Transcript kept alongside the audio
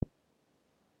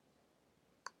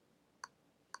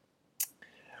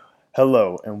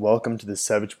Hello, and welcome to the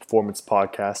Savage Performance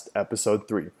Podcast, Episode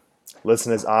 3.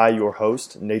 Listen as I, your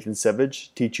host, Nathan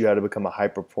Savage, teach you how to become a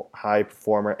high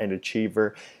performer and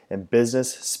achiever in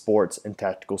business, sports, and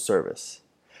tactical service.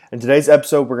 In today's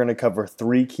episode, we're going to cover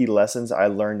 3 key lessons I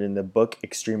learned in the book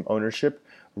Extreme Ownership,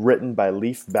 written by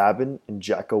Leif, Babin, and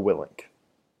Jacko.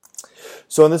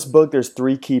 So in this book, there's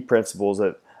 3 key principles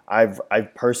that I've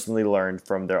personally learned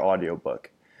from their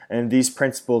audiobook. And these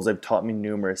principles have taught me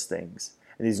numerous things.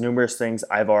 And these numerous things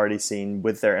I've already seen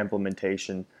with their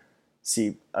implementation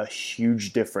see a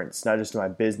huge difference, not just in my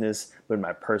business, but in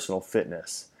my personal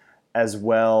fitness, as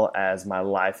well as my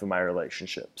life and my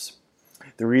relationships.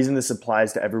 The reason this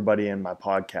applies to everybody in my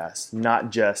podcast, not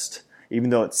just,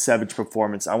 even though it's Savage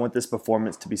Performance, I want this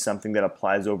performance to be something that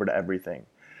applies over to everything.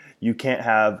 You can't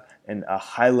have a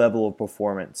high level of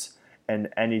performance in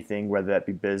anything, whether that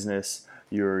be business,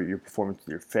 your performance with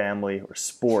your family, or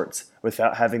sports,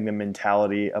 without having the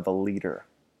mentality of a leader.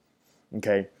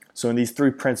 Okay, so in these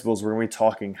 3 principles, we're going to be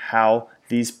talking how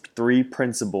these 3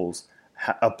 principles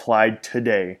applied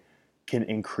today can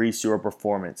increase your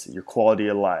performance, your quality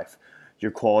of life,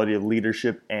 your quality of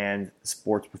leadership, and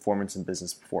sports performance and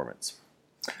business performance.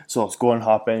 So let's go and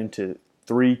hop into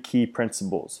 3 key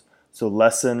principles. So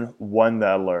lesson 1 that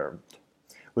I learned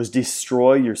was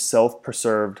destroy your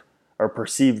self-preserved or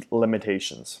perceived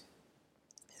limitations.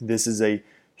 This is a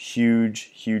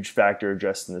huge factor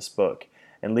addressed in this book.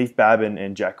 And Leif, Babin,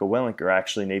 and Jacko are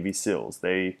actually Navy SEALs.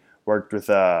 They worked with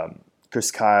Chris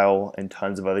Kyle and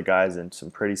tons of other guys in some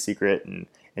pretty secret and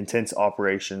intense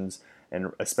operations,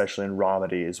 and especially in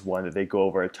Ramadi is one that they go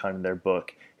over a ton in their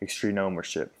book, Extreme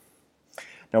Ownership.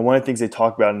 Now, one of the things they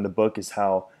talk about in the book is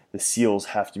how the SEALs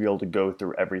have to be able to go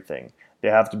through everything. They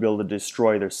have to be able to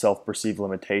destroy their self-perceived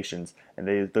limitations,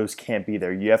 and those can't be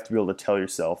there. You have to be able to tell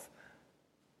yourself,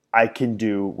 I can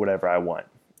do whatever I want.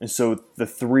 And so the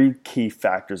 3 key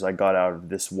factors I got out of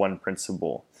this one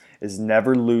principle is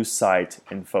never lose sight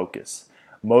and focus.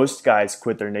 Most guys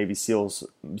quit their Navy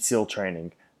SEAL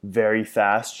training very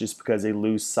fast just because they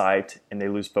lose sight and they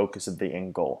lose focus of the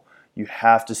end goal. You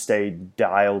have to stay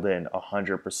dialed in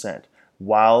 100%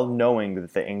 while knowing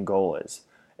that the end goal is.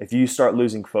 If you start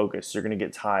losing focus, you're going to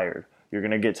get tired. You're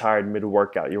going to get tired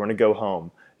mid-workout. You want to go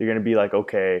home. You're going to be like,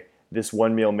 okay, this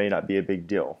one meal may not be a big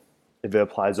deal. If it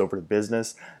applies over to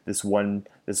business, this one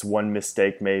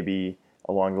mistake may be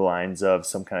along the lines of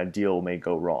some kind of deal may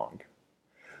go wrong.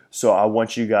 So I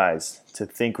want you guys to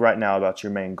think right now about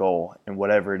your main goal and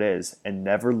whatever it is, and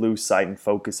never lose sight and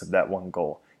focus of that one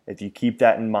goal. If you keep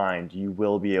that in mind, you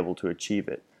will be able to achieve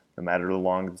it, no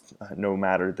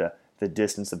matter the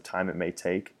distance of time it may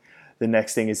take. The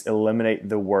next thing is eliminate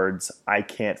the words I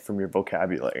can't from your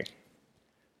vocabulary.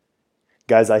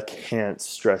 Guys, I can't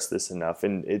stress this enough,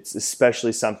 and it's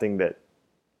especially something that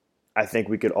I think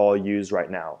we could all use right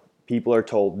now. People are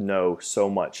told no so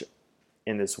much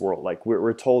in this world. Like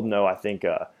we're told no. I think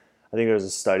there was a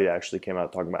study that actually came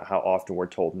out talking about how often we're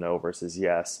told no versus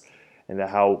yes, and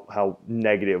how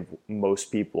negative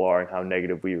most people are and how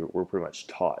negative we're pretty much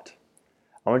taught.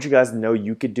 I want you guys to know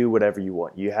you could do whatever you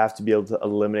want. You have to be able to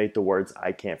eliminate the words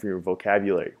I can't from your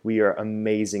vocabulary. We are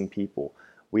amazing people.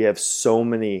 We have so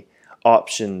many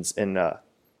options and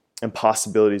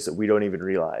possibilities that we don't even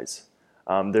realize.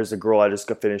 There's a girl I just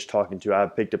got finished talking to. I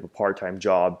picked up a part-time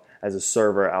job as a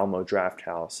server at Alamo Draft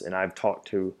House, and I've talked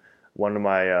to one of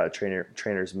my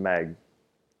trainers, Meg.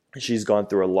 She's gone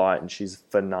through a lot, and she's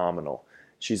phenomenal.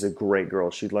 She's a great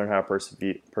girl. She's learned how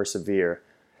to persevere.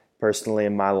 Personally,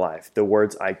 in my life, the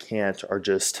words I can't are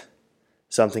just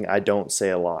something I don't say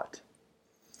a lot.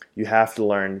 You have to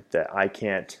learn that I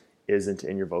can't isn't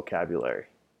in your vocabulary.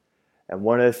 And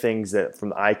one of the things that from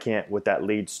the I can't, what that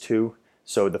leads to,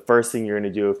 so the first thing you're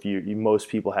going to do if most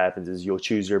people happens is you'll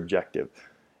choose your objective.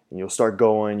 And you'll start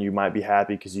going, you might be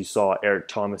happy because you saw Eric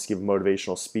Thomas give a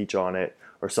motivational speech on it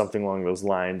or something along those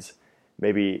lines.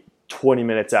 Maybe 20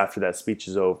 minutes after that speech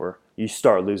is over, you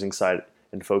start losing sight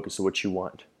and focus of what you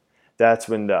want. That's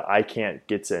when the I can't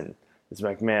gets in. It's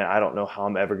like, man, I don't know how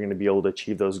I'm ever going to be able to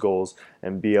achieve those goals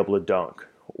and be able to dunk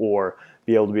or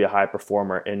be able to be a high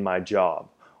performer in my job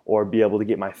or be able to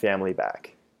get my family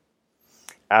back.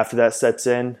 After that sets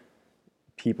in,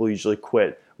 people usually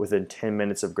quit within 10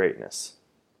 minutes of greatness.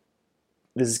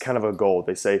 This is kind of a goal.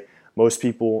 They say most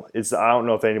people, I don't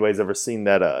know if anybody's ever seen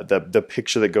that the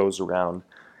picture that goes around.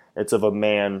 It's of a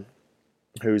man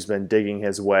who's been digging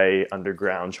his way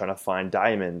underground trying to find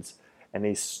diamonds. And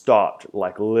he stopped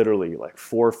literally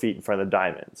 4 feet in front of the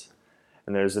diamonds.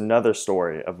 And there's another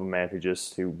story of a man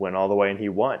who went all the way and he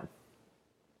won.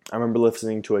 I remember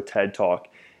listening to a TED Talk,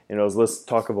 and it was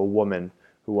talk of a woman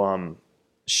who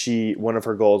one of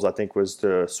her goals, I think, was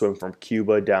to swim from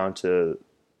Cuba down to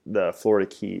the Florida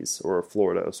Keys, or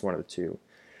Florida. It was one of the two.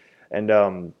 And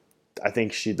I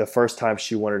think the first time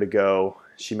she wanted to go,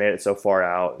 she made it so far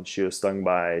out, and she was stung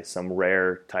by some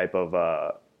rare type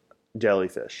of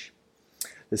jellyfish.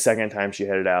 The second time she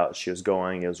headed out, she was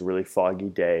going. It was a really foggy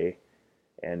day,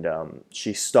 and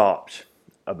she stopped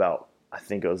about, I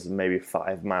think it was maybe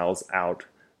 5 miles out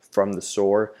from the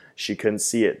shore. She couldn't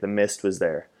see it. The mist was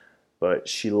there. But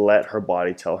she let her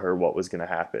body tell her what was going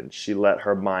to happen. She let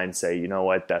her mind say, you know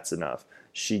what, that's enough.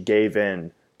 She gave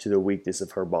in to the weakness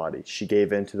of her body. She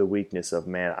gave in to the weakness of,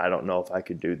 man, I don't know if I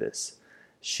could do this.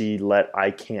 She let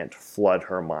I can't flood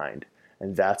her mind.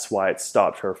 And that's why it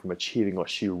stopped her from achieving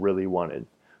what she really wanted.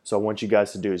 So I want you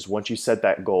guys to do is, once you set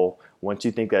that goal, once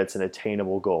you think that it's an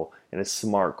attainable goal and a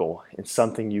smart goal and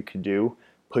something you can do,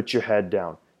 put your head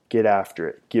down. Get after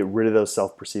it. Get rid of those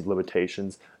self-perceived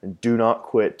limitations, and do not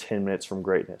quit 10 minutes from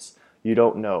greatness. You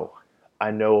don't know. I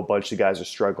know a bunch of guys are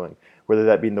struggling, whether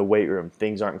that be in the weight room,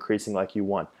 things aren't increasing like you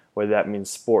want, whether that means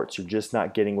sports, you're just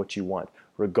not getting what you want.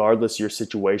 Regardless of your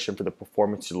situation for the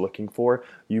performance you're looking for,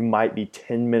 you might be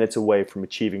 10 minutes away from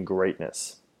achieving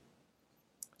greatness.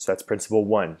 So that's principle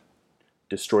 1.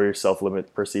 Destroy your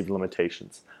self-perceived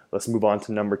limitations. Let's move on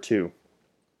to number 2.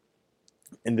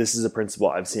 And this is a principle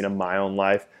I've seen in my own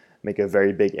life make a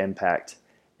very big impact,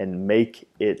 and make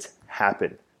it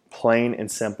happen. Plain and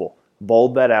simple.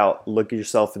 Bold that out. Look at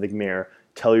yourself in the mirror.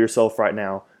 Tell yourself right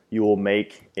now, you will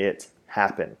make it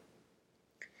happen.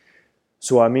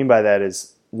 So what I mean by that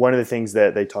is, one of the things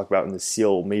that they talk about in the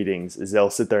SEAL meetings is they'll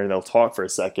sit there and they'll talk for a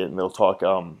second, and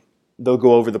they'll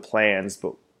go over the plans,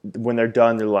 but when they're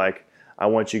done, they're like, I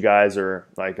want you guys, or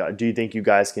like, do you think you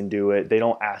guys can do it? They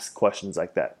don't ask questions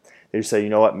like that. They just say, you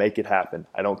know what, make it happen.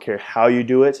 I don't care how you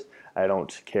do it. I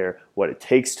don't care what it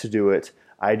takes to do it.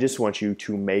 I just want you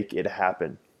to make it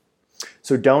happen.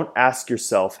 So don't ask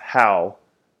yourself how,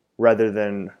 rather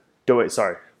than,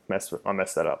 I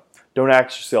messed that up. Don't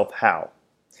ask yourself how.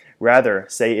 Rather,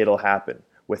 say it'll happen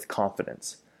with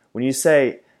confidence. When you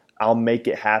say, I'll make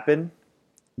it happen,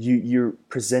 you're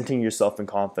presenting yourself in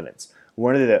confidence.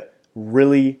 One of the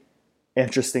really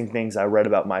interesting things I read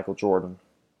about Michael Jordan,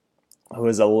 who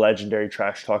is a legendary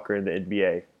trash talker in the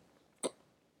NBA,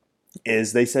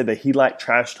 is they said that he liked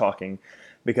trash talking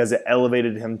because it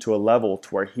elevated him to a level to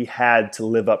where he had to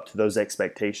live up to those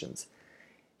expectations.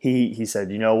 He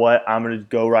said, you know what, I'm going to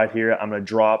go right here, I'm going to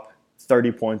drop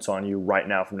 30 points on you right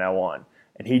now from now on.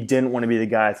 And he didn't want to be the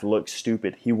guy to look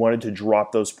stupid. He wanted to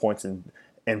drop those points and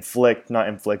enforce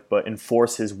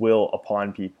his will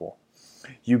upon people.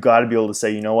 You got to be able to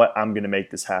say, you know what, I'm going to make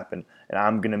this happen, and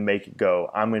I'm going to make it go.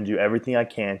 I'm going to do everything I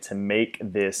can to make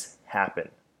this happen.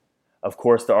 Of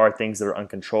course, there are things that are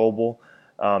uncontrollable.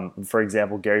 For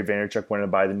example, Gary Vaynerchuk wanted to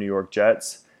buy the New York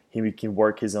Jets. He can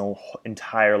work his own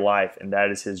entire life, and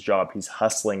that is his job. He's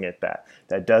hustling at that.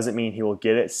 That doesn't mean he will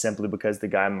get it simply because the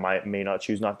guy may not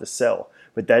choose not to sell.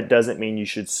 But that doesn't mean you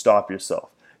should stop yourself.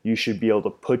 You should be able to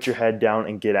put your head down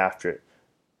and get after it.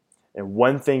 And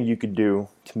one thing you could do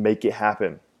to make it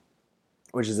happen,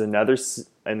 which is another saying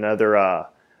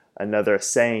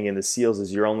in the SEALs,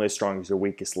 is you're only as strong as your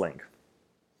weakest link.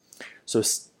 So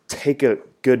take a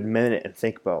good minute and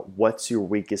think about what's your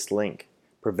weakest link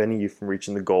preventing you from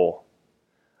reaching the goal.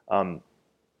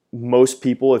 Most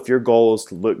people, if your goal is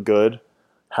to look good,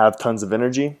 have tons of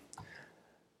energy,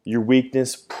 your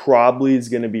weakness probably is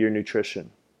going to be your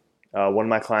nutrition. One of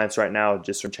my clients right now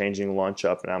just are changing lunch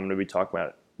up, and I'm going to be talking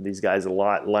about these guys a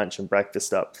lot, lunch and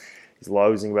breakfast up. He's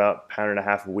losing about 1.5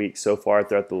 pounds a week. So far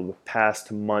throughout the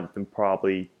past month and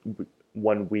probably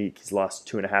 1 week, he's lost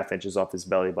 2.5 inches off his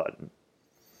belly button.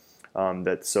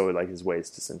 That's so like his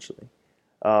waist essentially.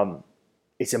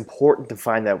 It's important to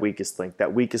find that weakest link.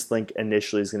 That weakest link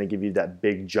initially is going to give you that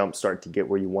big jump start to get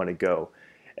where you want to go.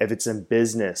 If it's in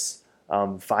business,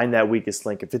 find that weakest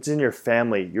link. If it's in your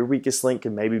family, your weakest link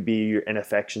can maybe be your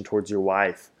inaffection towards your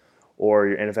wife, or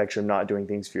your inaffection of not doing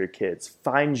things for your kids.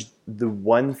 Find the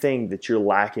one thing that you're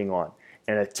lacking on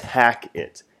and attack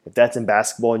it. If that's in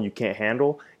basketball and you can't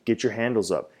handle, get your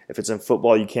handles up. If it's in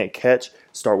football you can't catch,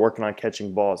 start working on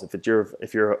catching balls. If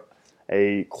you're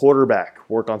a quarterback,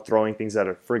 work on throwing things at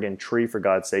a friggin' tree, for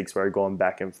God's sakes, while you're going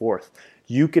back and forth.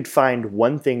 You could find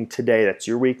one thing today that's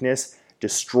your weakness,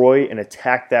 destroy and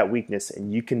attack that weakness,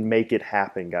 and you can make it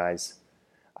happen, guys.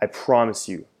 I promise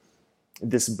you.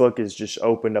 This book has just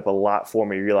opened up a lot for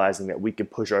me, realizing that we can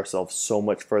push ourselves so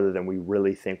much further than we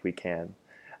really think we can.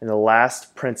 And the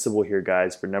last principle here,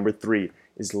 guys, for number 3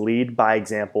 is lead by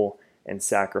example and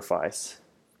sacrifice.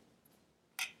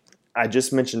 I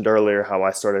just mentioned earlier how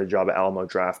I started a job at Alamo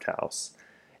Draft House.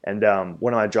 And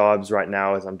one of my jobs right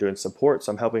now is I'm doing support,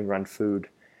 so I'm helping run food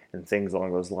and things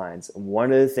along those lines. And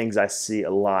one of the things I see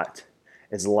a lot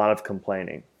is a lot of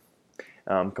complaining.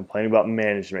 Complaining about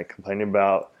management, complaining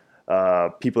about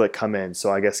people that come in,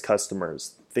 so I guess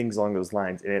customers, things along those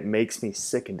lines. And it makes me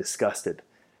sick and disgusted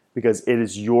because it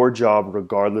is your job,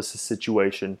 regardless of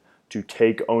situation, to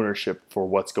take ownership for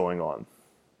what's going on.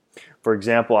 For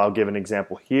example, I'll give an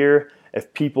example here.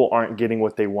 If people aren't getting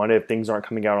what they wanted, if things aren't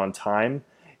coming out on time,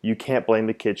 you can't blame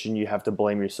the kitchen. You have to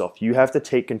blame yourself. You have to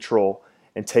take control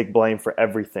and take blame for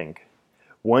everything.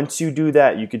 Once you do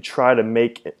that, you could try to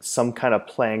make some kind of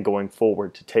plan going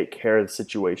forward to take care of the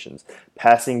situations.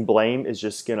 Passing blame is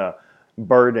just going to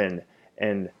burden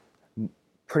and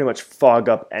pretty much fog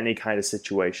up any kind of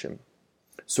situation.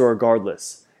 So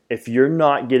regardless, if you're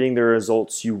not getting the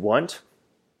results you want,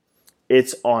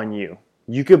 it's on you.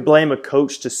 You could blame a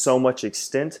coach to so much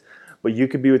extent, but you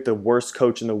could be with the worst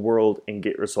coach in the world and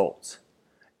get results.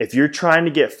 If you're trying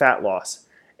to get fat loss,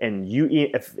 and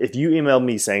if you email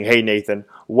me saying, hey Nathan,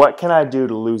 what can I do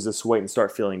to lose this weight and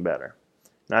start feeling better?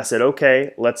 And I said,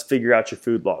 okay, let's figure out your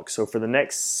food log. So for the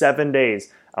next 7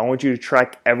 days, I want you to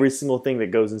track every single thing that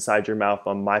goes inside your mouth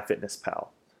on MyFitnessPal.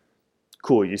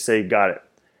 Cool, you say, got it.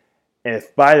 And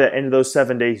if by the end of those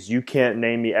 7 days you can't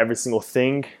name me every single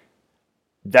thing,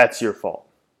 that's your fault.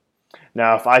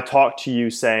 Now, if I talk to you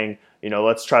saying,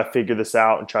 let's try to figure this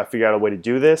out and try to figure out a way to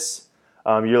do this,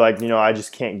 you're like, I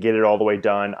just can't get it all the way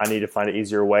done. I need to find an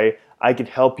easier way. I could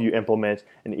help you implement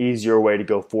an easier way to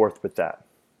go forth with that.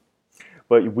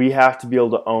 But we have to be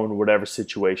able to own whatever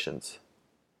situations.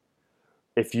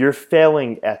 If you're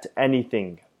failing at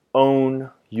anything,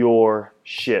 own your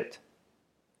shit.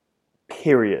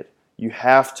 Period. You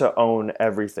have to own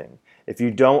everything. If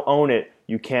you don't own it,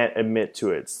 you can't admit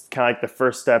to it. It's kind of like the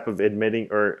first step of admitting,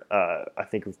 or I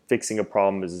think of fixing a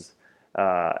problem is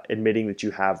admitting that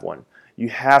you have one. You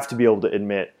have to be able to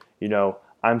admit,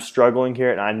 I'm struggling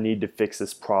here and I need to fix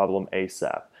this problem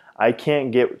ASAP. I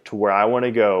can't get to where I want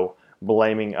to go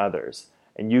blaming others.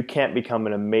 And you can't become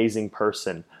an amazing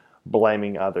person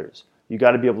blaming others. You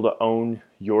got to be able to own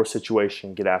your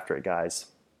situation. Get after it, guys.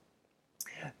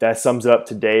 That sums it up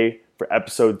today for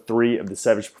episode 3 of the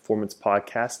Savage Performance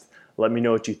Podcast. Let me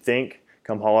know what you think.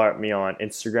 Come holler at me on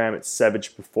Instagram at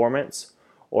Savage Performance,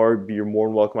 or you're more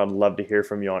than welcome. I'd love to hear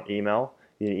from you on email.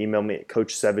 You can email me at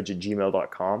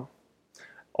coachsavage@gmail.com.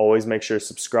 Always make sure to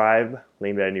subscribe,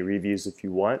 leave me any reviews if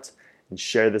you want, and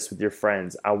share this with your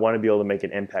friends. I want to be able to make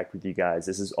an impact with you guys.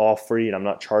 This is all free and I'm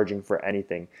not charging for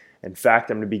anything. In fact,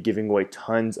 I'm going to be giving away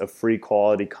tons of free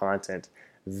quality content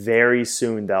very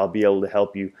soon that I'll be able to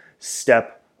help you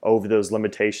step over those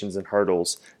limitations and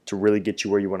hurdles to really get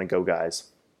you where you want to go, guys.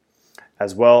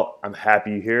 As well, I'm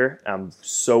happy you're here. I'm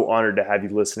so honored to have you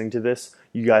listening to this.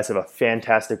 You guys have a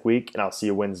fantastic week, and I'll see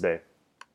you Wednesday.